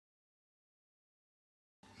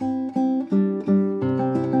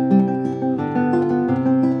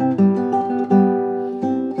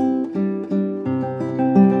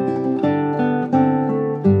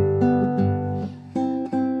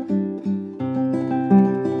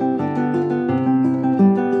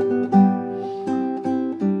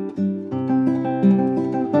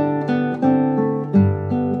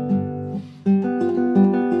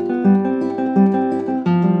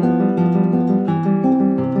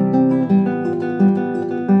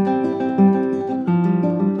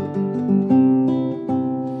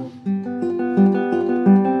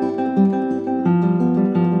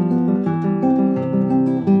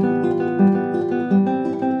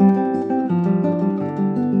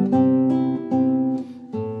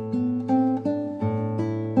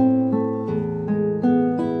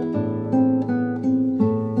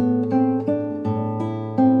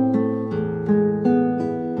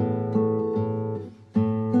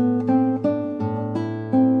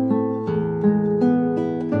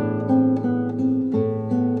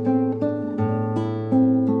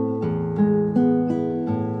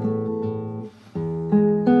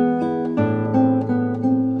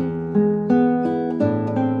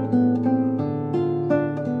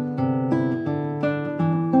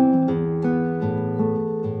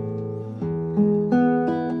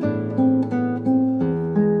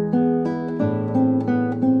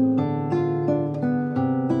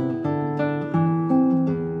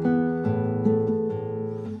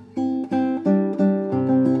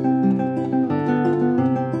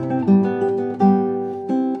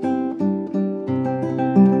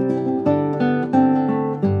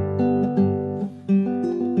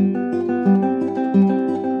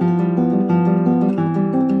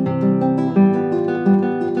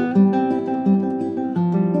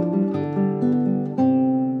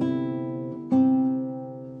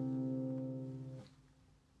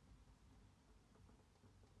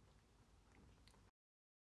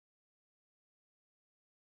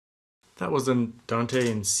That was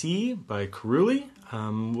Andante in C by Carulli.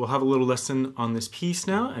 We'll have a little lesson on this piece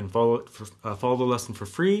now and follow the lesson for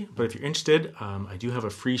free. But if you're interested, I do have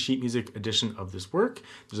a free sheet music edition of this work.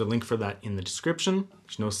 There's a link for that in the description.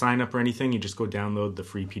 There's no sign up or anything. You just go download the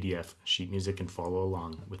free PDF sheet music and follow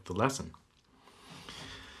along with the lesson.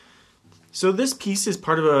 So this piece is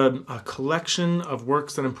part of a collection of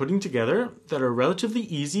works that I'm putting together that are relatively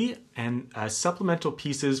easy and as supplemental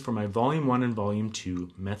pieces for my Volume 1 and Volume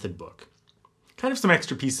 2 method book. Kind of some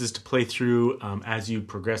extra pieces to play through as you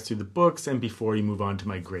progress through the books and before you move on to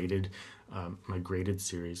my graded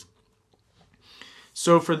series.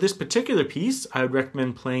 So for this particular piece, I would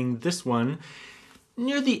recommend playing this one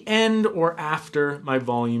near the end or after my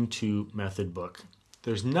Volume 2 method book.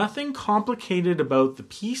 There's nothing complicated about the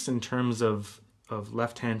piece in terms of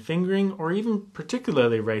left-hand fingering or even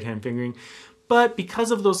particularly right-hand fingering, but because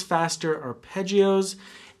of those faster arpeggios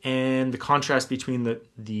and the contrast between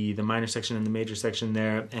the minor section and the major section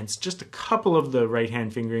there, and it's just a couple of the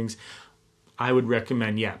right-hand fingerings, I would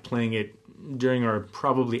recommend, playing it during or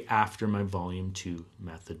probably after my Volume 2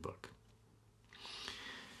 method book.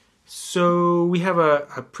 So we have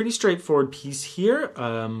a pretty straightforward piece here.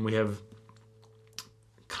 We have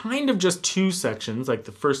kind of just two sections, like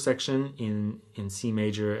the first section in C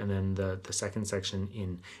major and then the second section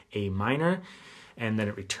in A minor, and then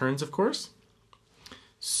it returns, of course.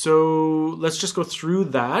 So let's just go through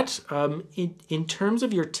that. In terms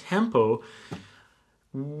of your tempo,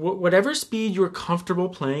 whatever speed you're comfortable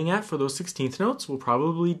playing at for those 16th notes will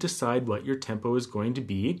probably decide what your tempo is going to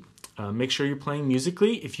be. Make sure you're playing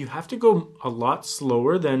musically. If you have to go a lot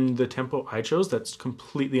slower than the tempo I chose, that's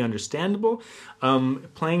completely understandable.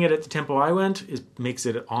 Playing it at the tempo I went makes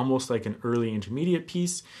it almost like an early intermediate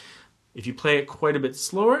piece. If you play it quite a bit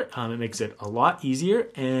slower, it makes it a lot easier,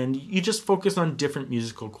 and you just focus on different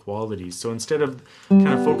musical qualities. So instead of kind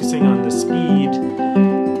of focusing on the speed,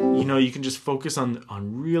 you can just focus on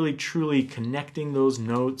really truly connecting those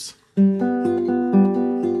notes.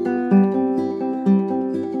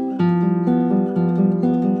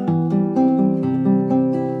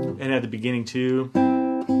 At the beginning too.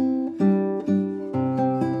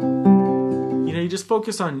 You just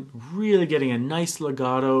focus on really getting a nice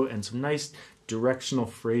legato and some nice directional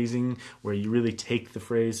phrasing where you really take the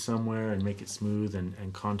phrase somewhere and make it smooth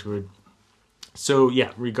and contoured. So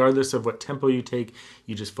regardless of what tempo you take,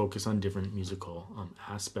 you just focus on different musical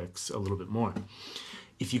aspects a little bit more.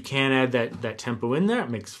 If you can add that tempo in there, it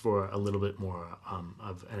makes for a little bit more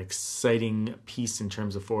of an exciting piece in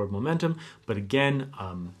terms of forward momentum. But again,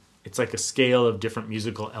 it's like a scale of different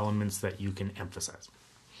musical elements that you can emphasize.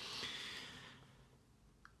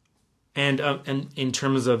 And in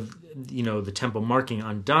terms of the tempo marking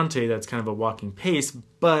on Andante, that's kind of a walking pace.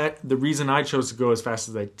 But the reason I chose to go as fast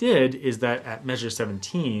as I did is that at measure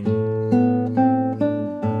 17,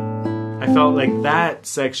 I felt like that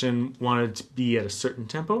section wanted to be at a certain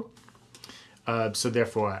tempo. So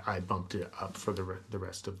therefore, I bumped it up for the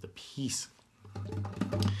rest of the piece.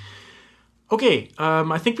 Okay,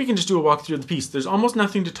 I think we can just do a walkthrough of the piece. There's almost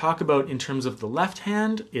nothing to talk about in terms of the left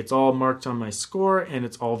hand. It's all marked on my score, and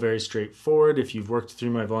it's all very straightforward. If you've worked through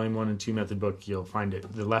my Volume 1 and 2 method book, you'll find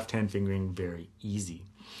the left hand fingering very easy.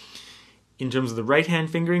 In terms of the right hand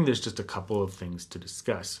fingering, there's just a couple of things to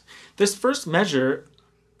discuss. This first measure,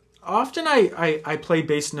 often I play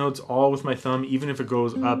bass notes all with my thumb, even if it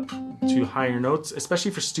goes up to higher notes,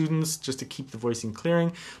 especially for students, just to keep the voicing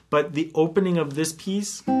clearing. But the opening of this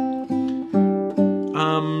piece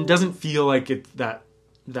doesn't feel like that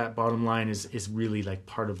bottom line is really like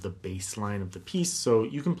part of the bass line of the piece, so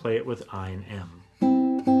you can play it with I and M.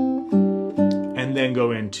 And then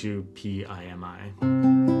go into P, I, M, I.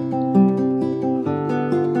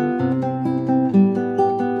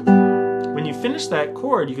 When you finish that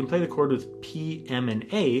chord, you can play the chord with P, M, and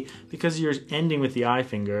A because you're ending with the I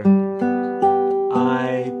finger.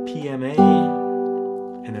 I, P, M, A,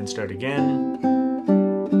 and then start again.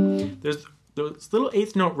 There's those little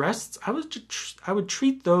eighth note rests. I would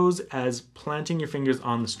treat those as planting your fingers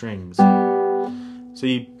on the strings. So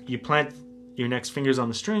you plant your next fingers on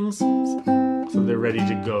the strings so they're ready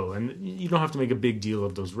to go. And you don't have to make a big deal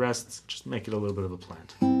of those rests. Just make it a little bit of a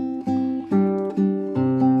plant.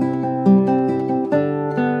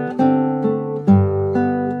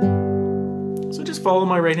 So just follow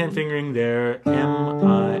my right hand fingering there. M,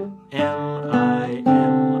 I, M, I,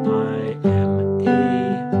 M, I, M, A.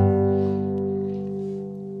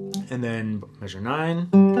 And then measure 9.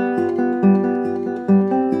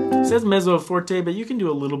 It says mezzo forte, but you can do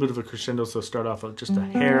a little bit of a crescendo, so start off with just a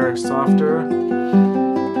hair softer.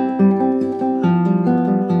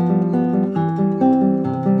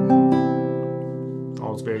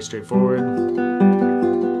 All very straightforward.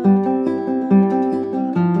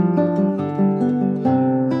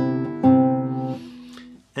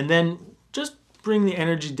 And then just bring the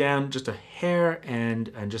energy down just a hair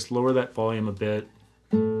and just lower that volume a bit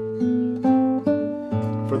for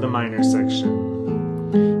the minor section.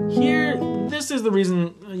 Here, this is the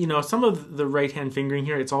reason, you know, some of the right hand fingering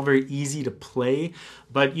here, it's all very easy to play,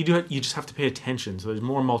 but you just have to pay attention. So there's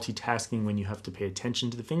more multitasking when you have to pay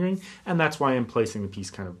attention to the fingering, and that's why I'm placing the piece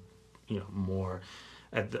kind of, you know, more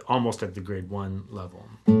at almost at the grade 1 level.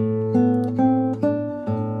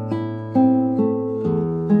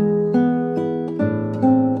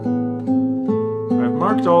 I've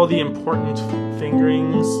marked all the important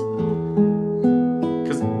fingerings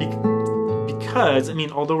because, I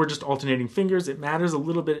mean, although we're just alternating fingers, it matters a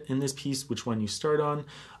little bit in this piece which one you start on,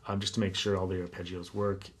 just to make sure all the arpeggios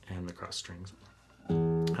work and the cross strings.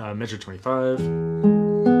 Measure 25.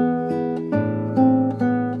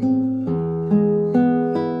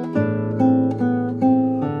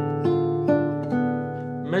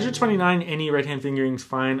 Measure 29, any right hand fingering's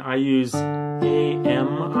fine. I use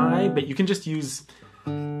A-M-I, but you can just use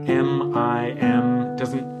M-I-M.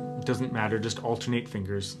 Doesn't matter, just alternate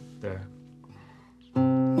fingers there.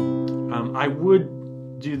 I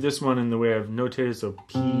would do this one in the way I've notated, so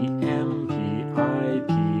P-M, P-I,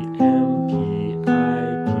 P-M,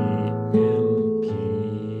 P-I, P-M,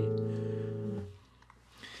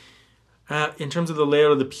 P. In terms of the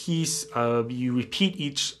layout of the piece, you repeat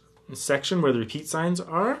each section where the repeat signs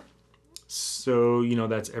are. So, you know,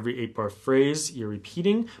 that's every 8-bar phrase you're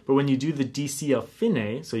repeating. But when you do the DC al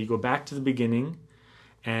fine, so you go back to the beginning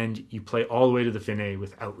and you play all the way to the fine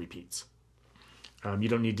without repeats. You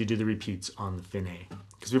don't need to do the repeats on the fine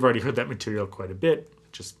because we've already heard that material quite a bit,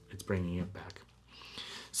 just it's bringing it back.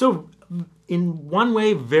 So in one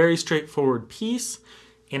way, very straightforward piece.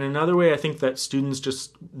 In another way, I think that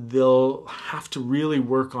students they'll have to really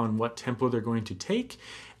work on what tempo they're going to take,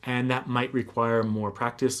 and that might require more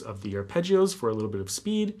practice of the arpeggios for a little bit of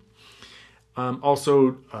speed.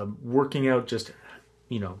 Also, working out just,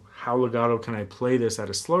 you know, how legato can I play this at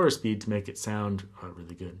a slower speed to make it sound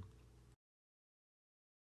really good.